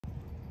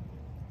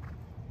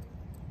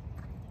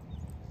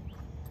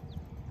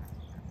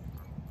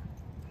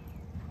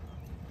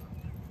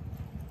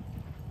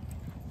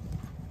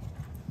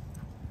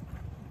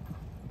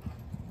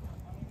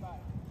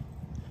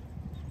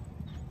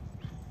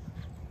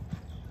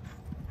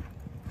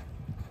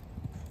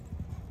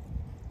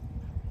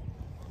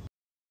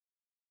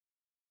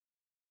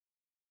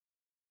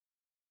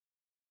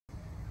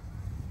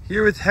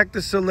Here with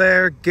Hector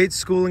Soler, gate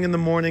schooling in the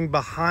morning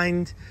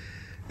behind,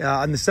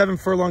 on the 7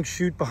 furlong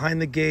chute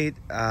behind the gate.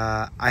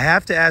 I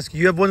have to ask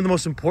you, have one of the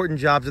most important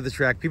jobs of the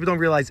track. People don't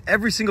realize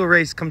every single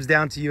race comes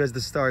down to you as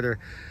the starter.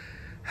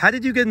 How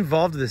did you get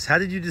involved with this? How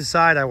did you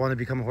decide I want to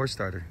become a horse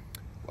starter?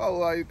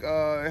 Well,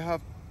 I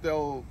have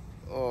told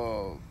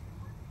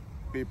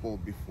people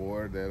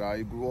before that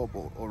I grew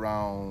up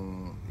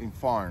around in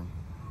farm.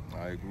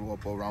 I grew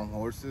up around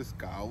horses,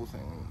 cows,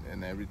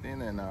 and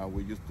everything, and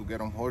we used to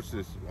get on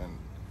horses and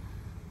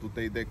to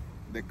take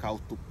the cows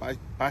to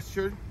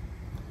pasture,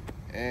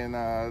 and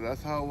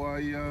that's how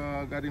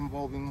I got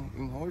involved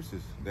in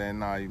horses. Then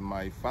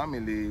my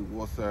family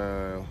was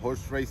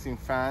horse racing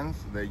fans.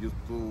 They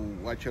used to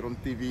watch it on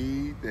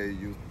TV, they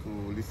used to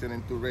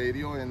listen to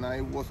radio, and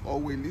I was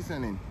always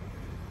listening.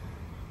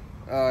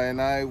 And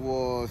I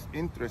was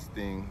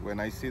interested when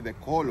I see the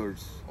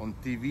colors on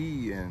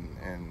TV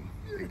and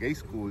the gate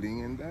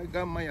schooling, and that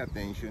got my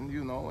attention,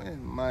 you know.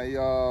 And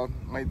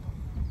my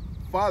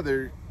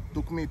father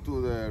took me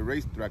to the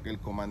racetrack El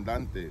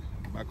Comandante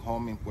back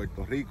home in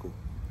Puerto Rico,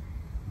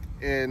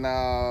 and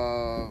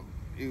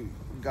it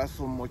got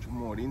so much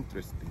more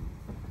interesting,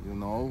 you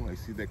know. I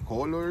see the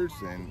colors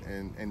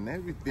and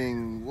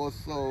everything was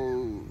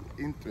so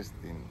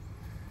interesting.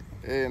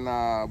 And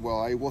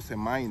well, I was a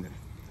minor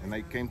and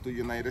I came to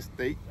United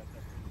States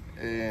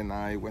and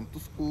I went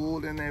to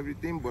school and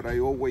everything, but I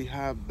always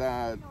have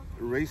that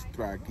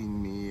racetrack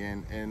in me,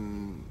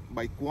 and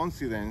by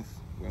coincidence,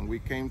 when we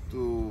came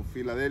to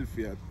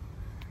Philadelphia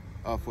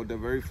for the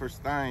very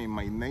first time,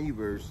 my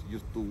neighbors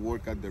used to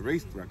work at the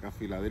racetrack at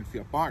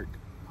Philadelphia Park,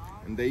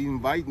 and they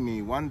invited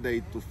me one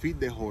day to feed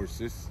the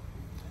horses,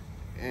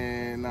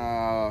 and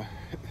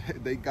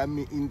they got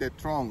me in the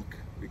trunk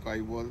because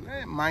I was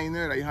a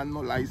minor, I had no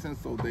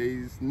license, so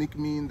they sneaked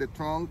me in the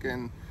trunk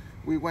and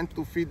we went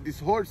to feed these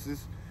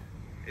horses,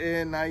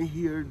 and I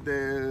hear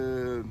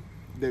the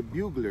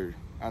bugler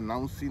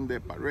announcing the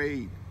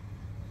parade,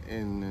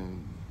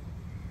 and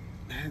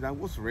that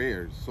was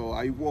rare. So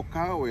I walk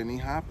out and it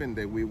happened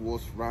that we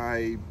was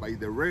right by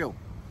the rail,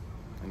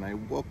 and I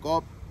woke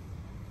up,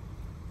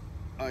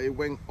 I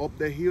went up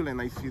the hill and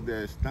I see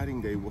the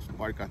starting gate was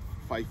parked at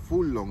 5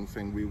 furlongs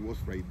and we was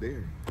right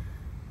there.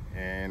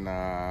 And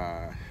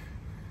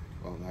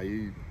well,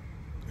 I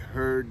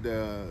heard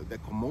the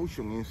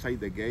commotion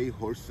inside the gate,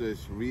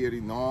 horses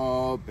rearing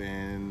up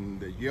and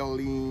the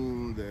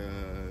yelling,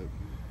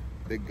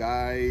 the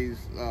guys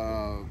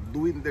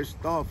doing their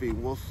stuff. It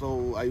was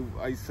so,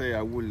 I say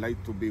I would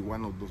like to be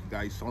one of those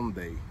guys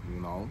someday, you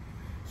know.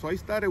 So I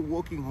started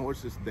walking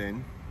horses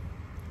then,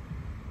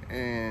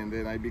 and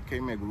then I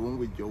became a groom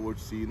with Joe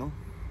Orsino.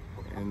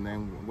 And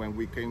then when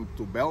we came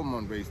to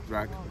Belmont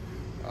Racetrack,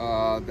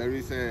 there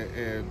is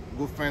a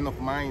good friend of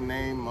mine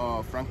named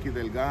Frankie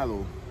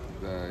Delgado.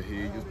 He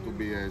used to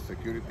be a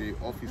security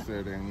officer,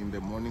 and in the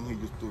morning he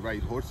used to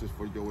ride horses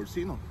for Joe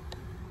Orsino.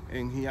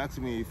 And he asked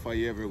me if I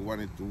ever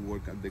wanted to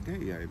work at the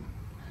gate. And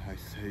I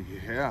said,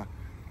 yeah,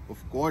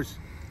 of course.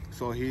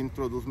 So he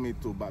introduced me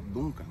to Bob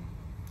Duncan.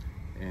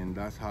 And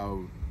that's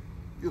how,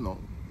 you know,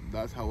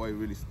 that's how I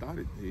really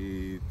started.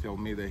 He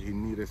told me that he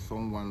needed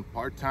someone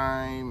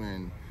part-time,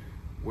 and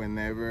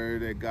whenever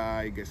the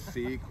guy gets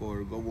sick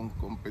or go on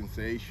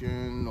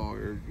compensation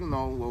or, you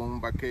know, go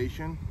on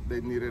vacation, they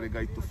needed a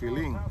guy to fill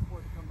in.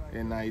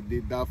 And I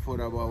did that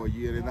for about 1.5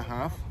 years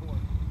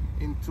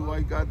until I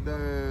got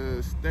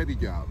the steady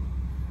job.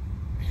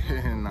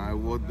 And I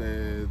was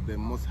the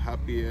most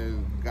happiest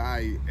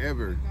guy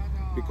ever,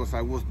 because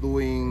I was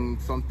doing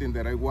something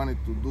that I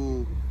wanted to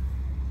do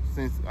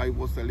since I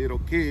was a little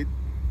kid,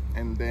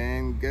 and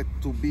then get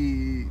to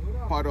be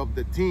part of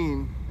the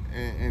team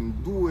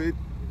and do it.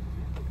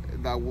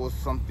 That was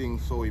something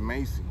so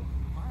amazing.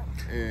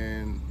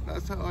 And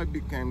that's how I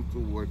became to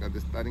work at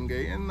the starting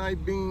gate, and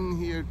I've been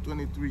here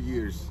 23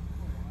 years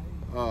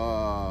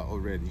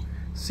already.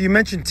 So you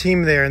mentioned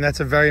team there, and that's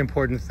a very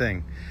important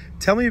thing.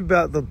 Tell me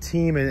about the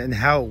team and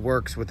how it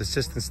works with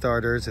assistant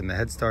starters and the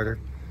head starter.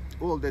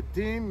 Well, the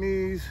team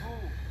is,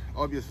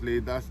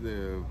 obviously, that's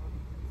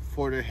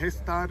for the head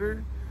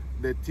starter,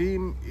 the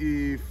team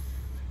is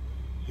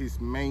his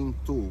main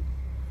tool,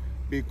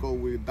 because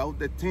without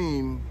the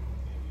team,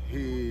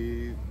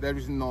 there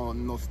is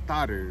no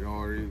starter.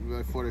 Or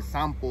for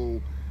example,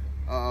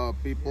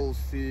 people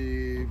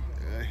see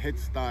a head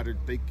starter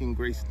taking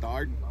great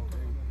start.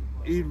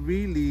 It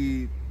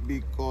really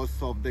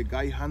because of the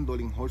guy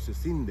handling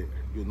horses in there,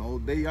 you know.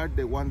 They are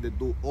the one that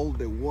do all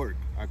the work.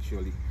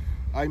 Actually,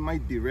 I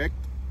might direct,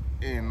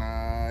 and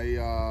I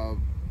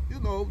you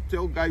know,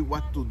 tell guy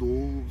what to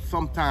do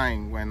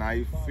sometime when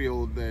I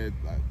feel that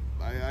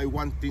I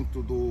want things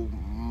to do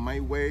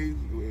my way,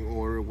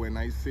 or when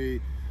I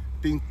see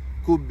things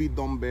could be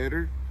done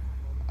better,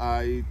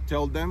 I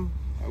tell them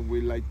I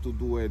would like to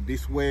do it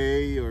this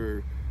way,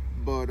 or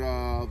but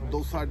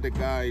those are the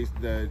guys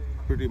that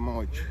pretty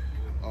much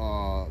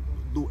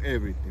do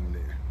everything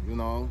there, you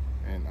know.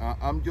 And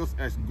I'm just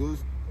as good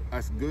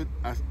as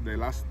the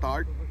last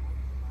start,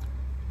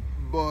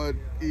 But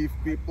if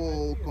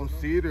people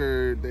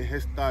consider the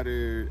head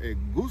starter a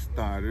good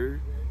starter,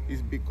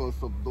 is because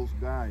of those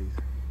guys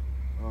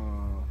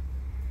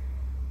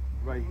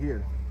right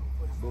here.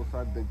 Those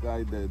are the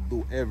guys that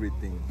do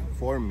everything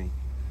for me.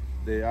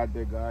 They are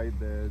the guys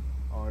that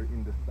are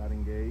in the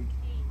starting gate,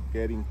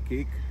 getting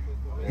kicked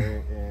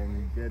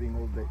and getting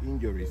all the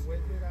injuries.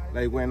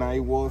 Like when I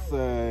was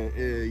a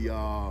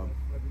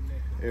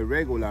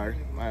regular,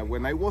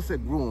 when I was a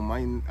groom,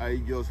 I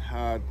just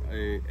had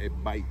a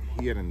bite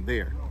here and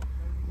there.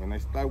 When I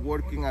start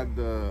working at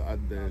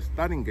the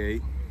starting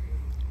gate,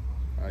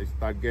 I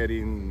start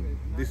getting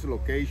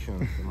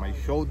dislocations. My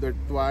shoulder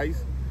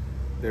twice,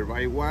 the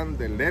right one,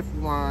 the left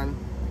one,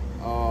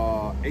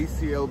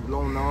 ACL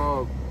blown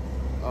up,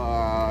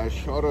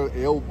 shoulder,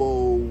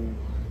 elbow,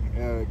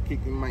 kick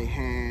in my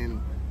hand,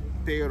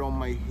 tear on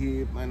my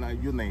hip,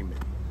 and you name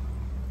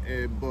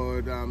it.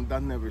 But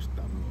that never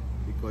stopped me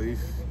because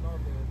it's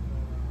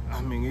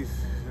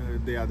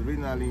the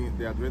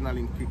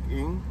adrenaline kick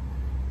in,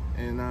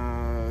 and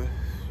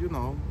you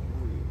know,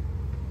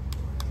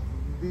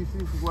 this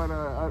is what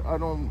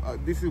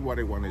this is what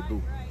I want to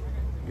do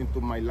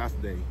into my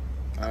last day.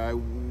 I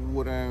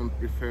wouldn't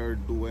prefer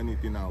do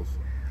anything else.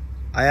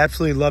 I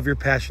absolutely love your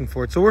passion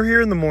for it. So we're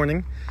here in the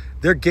morning.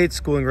 They're gate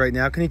schooling right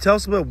now. Can you tell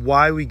us about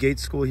why we gate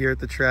school here at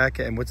the track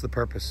and what's the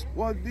purpose?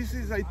 Well,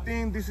 I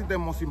think this is the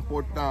most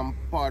important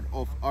part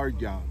of our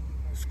job,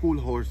 school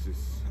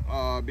horses,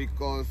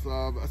 because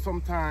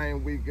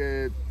sometimes we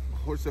get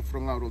horses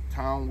from out of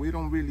town. We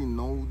don't really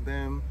know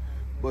them,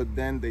 but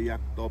then they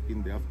act up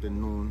in the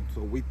afternoon.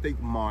 So we take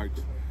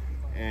marks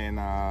and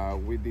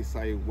we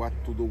decide what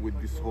to do with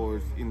this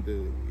horse in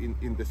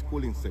the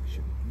schooling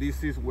section.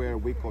 This is where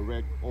we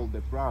correct all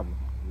the problems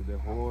with the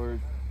horse.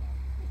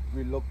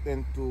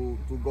 Reluctant to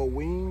go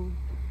in,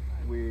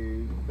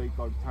 we take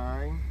our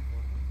time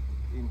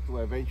into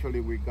eventually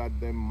we got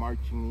them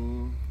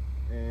marching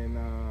in,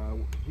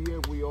 and here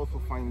we also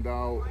find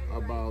out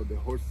about the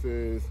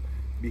horses'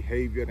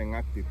 behavior and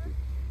attitude,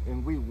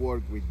 and we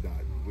work with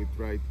that. We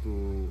try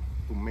to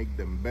make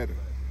them better.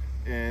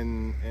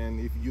 And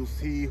if you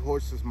see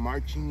horses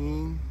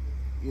marching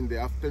in the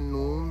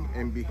afternoon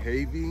and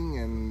behaving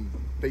and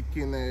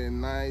taking a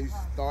nice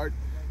start,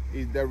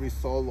 is the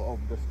result of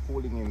the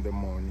schooling in the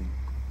morning.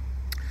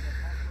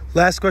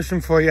 Last question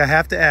for you. I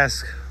have to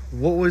ask,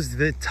 what was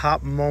the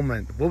top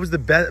moment? What was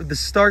the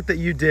start that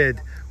you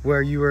did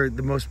where you were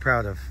the most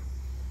proud of?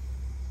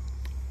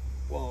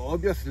 Well,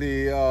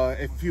 obviously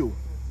a few.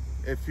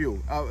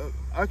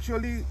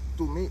 Actually,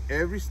 to me,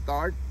 every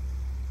start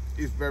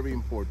is very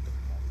important.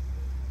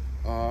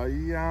 I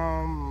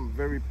am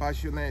very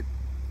passionate,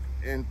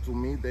 and to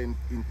me the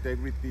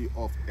integrity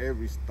of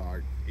every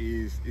start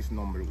is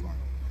number one.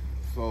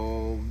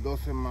 So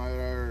doesn't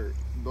matter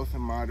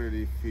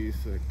if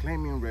it's a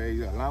claiming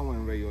race,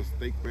 allowing race, or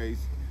stake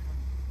race.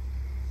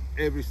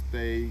 Every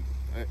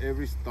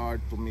start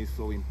to me is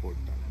so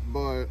important.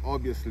 But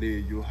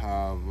obviously you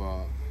have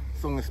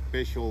some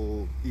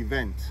special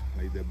events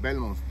like the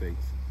Belmont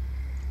Stakes.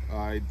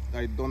 I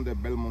done the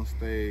Belmont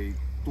Stakes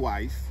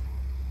twice.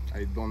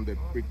 I done the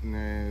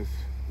Preakness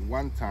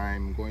one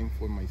time, going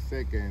for my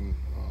second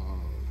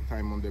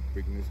time on the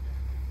Preakness.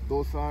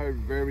 Those are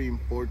very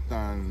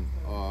important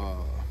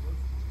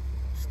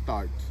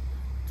starts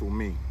to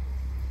me.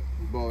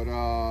 But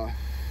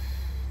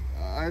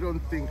I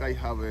don't think I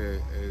have a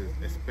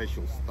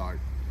special start,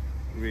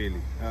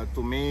 really.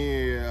 To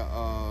me,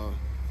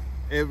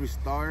 every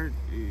start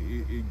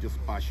is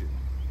just passion.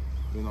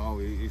 You know,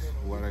 it's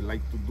what I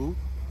like to do.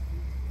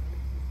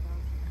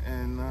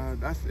 And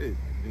that's it.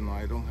 You know,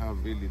 I don't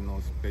have really no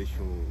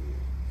special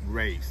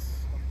race.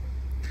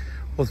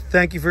 Well,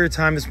 thank you for your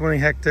time this morning,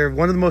 Hector.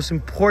 One of the most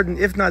important,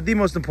 if not the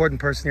most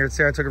important person here at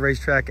Saratoga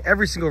Racetrack.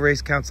 Every single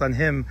race counts on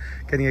him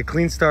getting a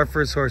clean start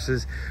for his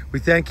horses. We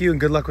thank you and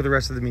good luck with the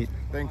rest of the meet.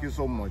 Thank you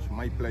so much.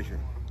 My pleasure.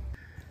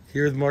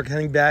 Here with Mark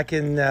Hennig back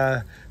in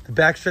the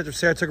backstretch of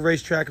Saratoga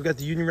Racetrack. We've got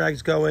the Union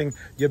Rags going.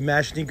 You have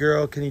Mashney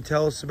Girl. Can you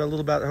tell us a little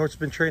about how horse has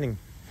been training?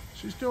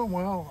 She's doing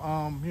well.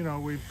 You know,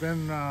 we've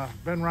been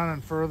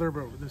running further,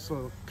 but this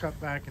will cut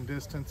back in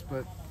distance.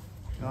 But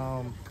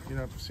you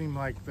know, it seemed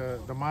like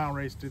the mile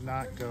race did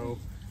not go.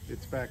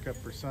 It's back up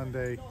for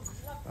Sunday,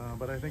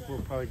 but I think we'll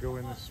probably go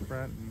in the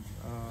sprint and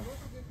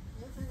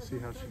see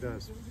how she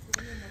does.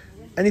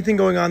 Anything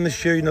going on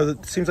this year? You know,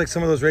 it seems like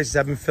some of those races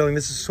have been filling.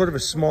 This is sort of a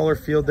smaller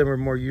field than we're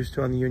more used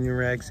to on the Union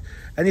Rags.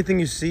 Anything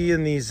you see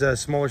in these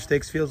smaller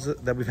stakes fields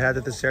that we've had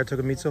at the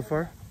Saratoga meet so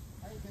far?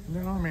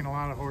 No, I mean, a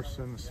lot of horses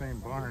in the same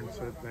barns,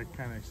 that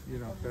kind of, you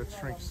know, that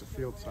shrinks the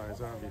field size,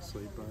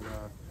 obviously. But,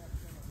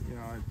 you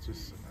know, I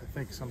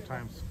think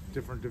sometimes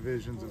different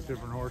divisions of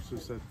different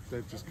horses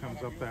that just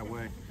comes up that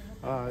way.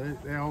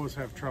 They always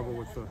have trouble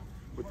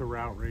with the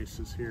route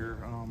races here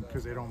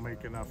because they don't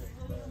make enough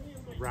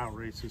route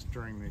races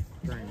during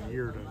the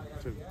year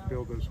to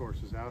build those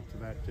horses out to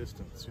that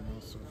distance, you know.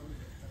 So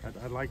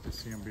I'd like to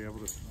see them be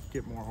able to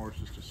get more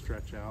horses to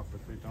stretch out,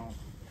 but they don't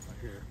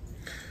here.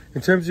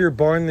 In terms of your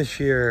barn this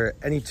year,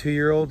 any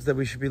 2-year-olds that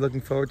we should be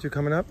looking forward to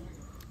coming up?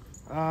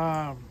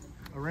 I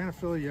ran a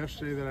filly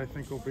yesterday that I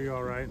think will be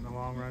all right in the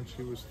long run.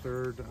 She was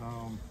third,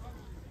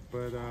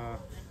 but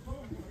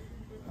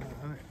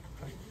I'm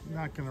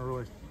not going to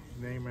really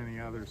name any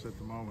others at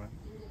the moment.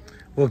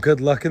 Well,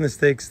 good luck in the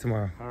stakes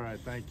tomorrow. All right,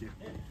 thank you.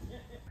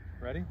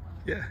 Ready?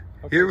 Yeah.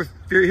 Okay.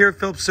 Here at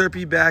Philip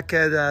Serpe back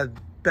at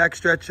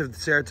backstretch of the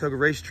Saratoga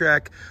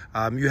racetrack.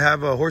 You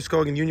have a horse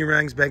going in Union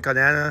Ranks, Bank on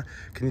Anna.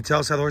 Can you tell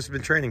us how the horse has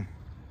been training?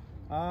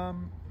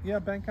 Yeah,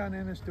 Bank on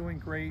Anna's doing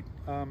great.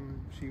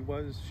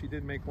 She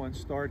did make one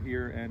start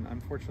here, and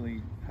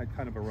unfortunately had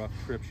kind of a rough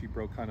trip. She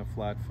broke kind of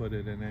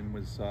flat-footed, and then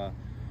was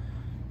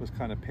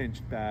kind of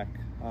pinched back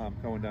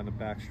going down the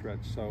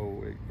backstretch.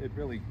 So it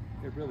really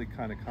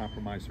kind of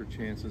compromised her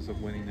chances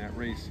of winning that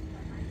race.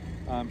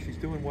 She's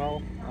doing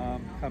well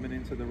coming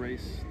into the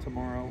race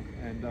tomorrow,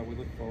 and we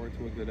look forward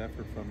to a good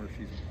effort from her.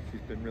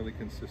 She's been really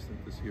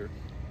consistent this year.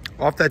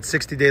 Off that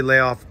 60-day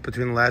layoff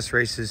between the last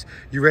races,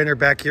 you ran her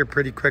back here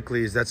pretty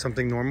quickly. Is that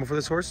something normal for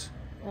this horse?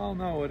 Well,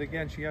 no, and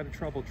again, she had a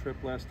trouble trip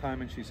last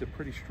time, and she's a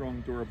pretty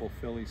strong, durable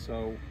filly.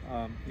 So,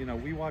 you know,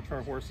 we watch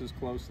our horses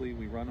closely.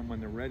 We run them when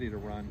they're ready to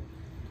run,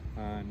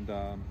 and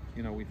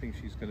you know, we think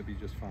she's going to be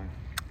just fine.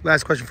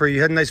 Last question for you.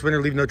 You had a nice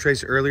winner, leave no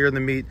trace earlier in the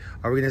meet.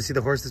 Are we going to see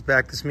the horses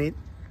back this meet?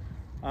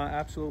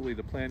 Absolutely.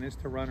 The plan is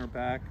to run her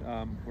back.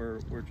 We're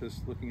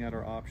just looking at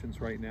our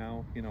options right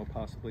now. You know,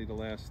 possibly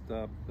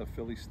the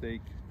filly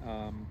stake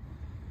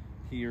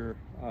here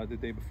the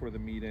day before the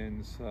meet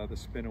ends, the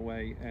spin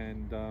away,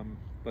 and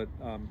but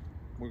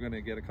we're going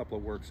to get a couple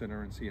of works in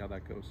her and see how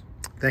that goes.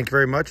 Thank you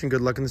very much, and good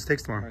luck in the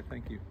stakes tomorrow. All right,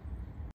 thank you.